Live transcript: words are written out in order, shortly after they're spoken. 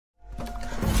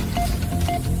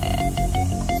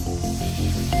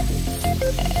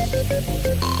In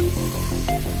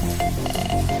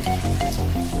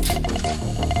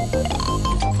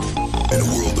a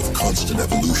world of constant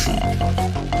evolution,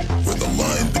 where the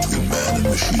line between man and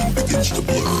machine begins to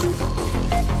blur,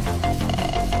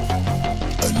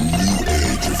 a new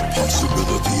age of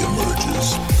possibility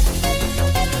emerges.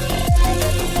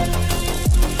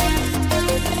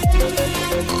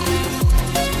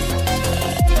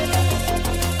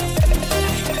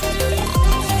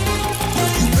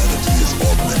 Where humanity is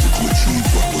augmented to achieve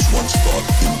what was once thought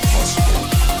impossible.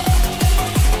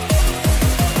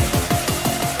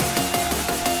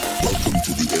 Welcome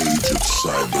to the age of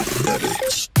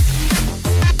cybernetics.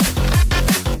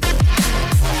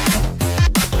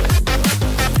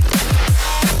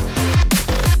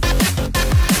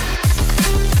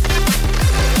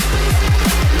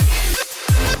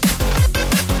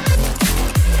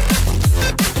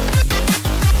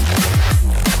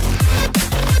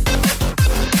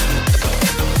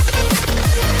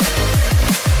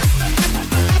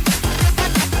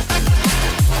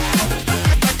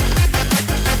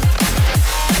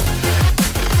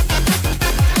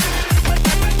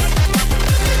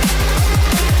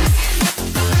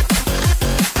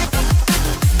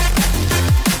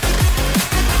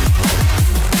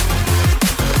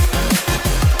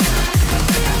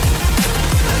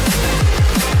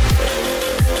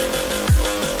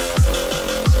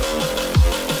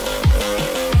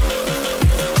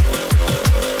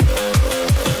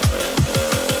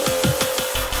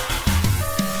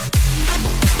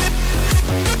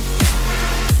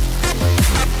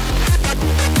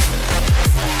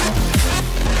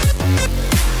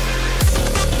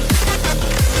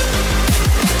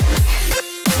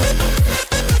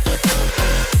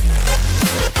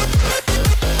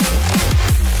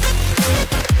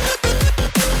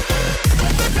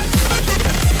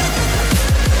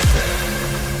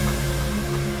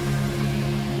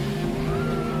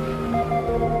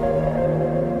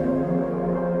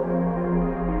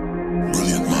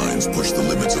 Push the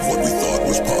limits of what we thought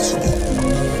was possible.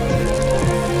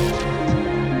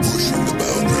 Pushing the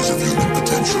boundaries of human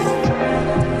potential.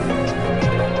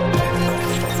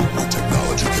 Where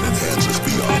technology can enhance us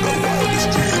beyond our wildest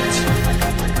dreams.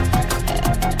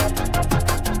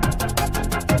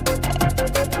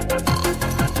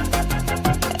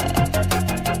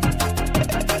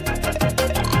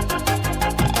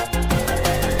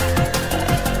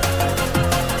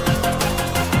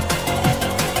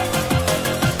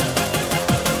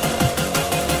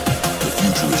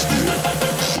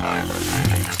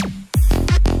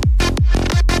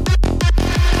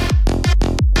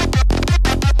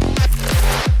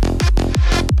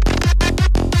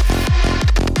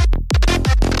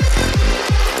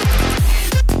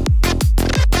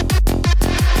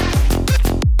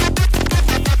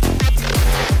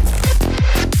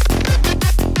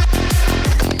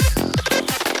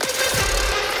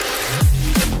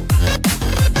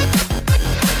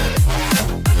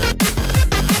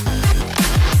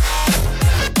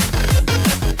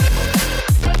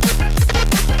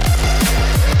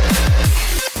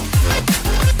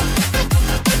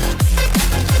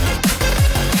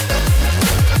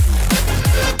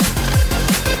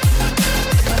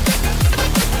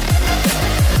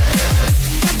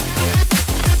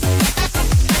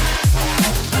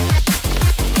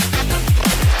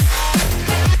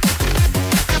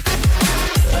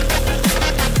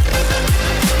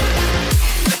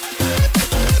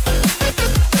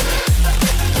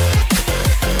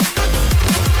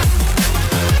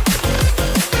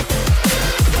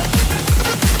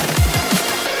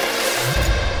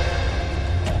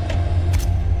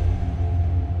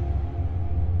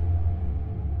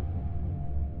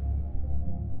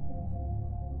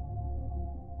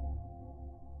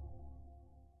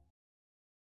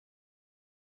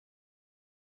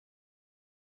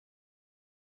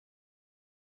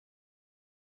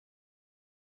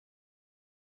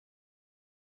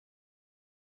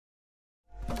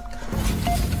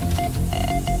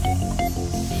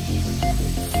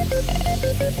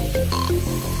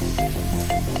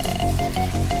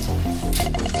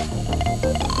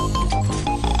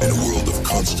 In a world of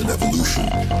constant evolution,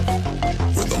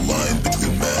 where the line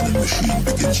between man and machine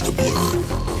begins to blur,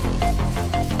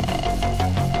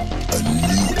 a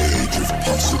new age of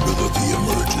possibility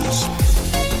emerges.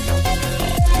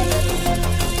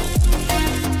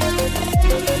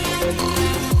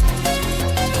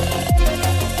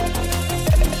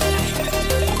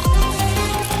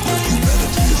 Where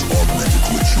humanity is augmented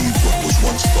to achieve what was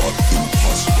once thought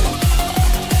impossible.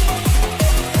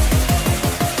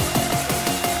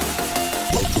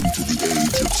 Welcome to the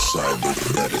age of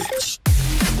cybernetics.